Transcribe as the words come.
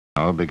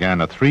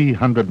began a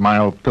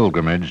 300-mile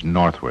pilgrimage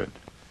northward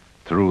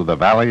through the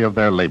valley of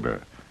their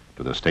labor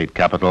to the state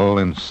capital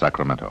in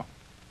Sacramento.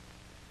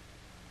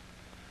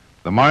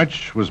 The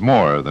march was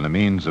more than a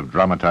means of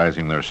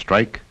dramatizing their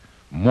strike,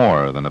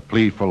 more than a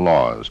plea for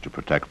laws to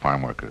protect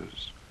farm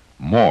workers,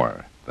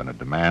 more than a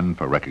demand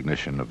for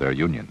recognition of their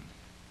union.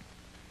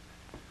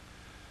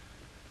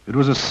 It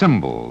was a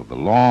symbol of the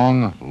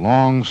long,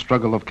 long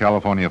struggle of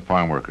California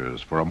farm workers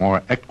for a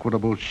more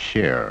equitable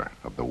share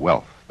of the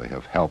wealth they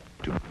have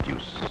helped to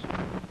produce.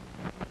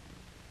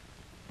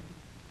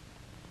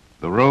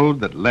 The road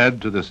that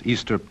led to this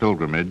Easter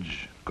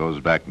pilgrimage goes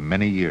back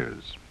many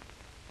years.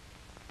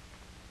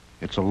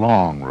 It's a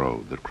long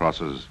road that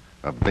crosses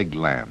a big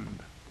land.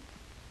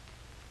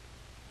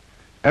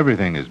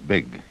 Everything is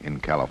big in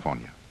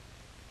California.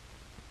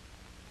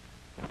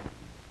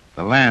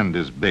 The land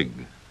is big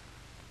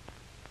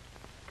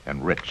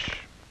and rich.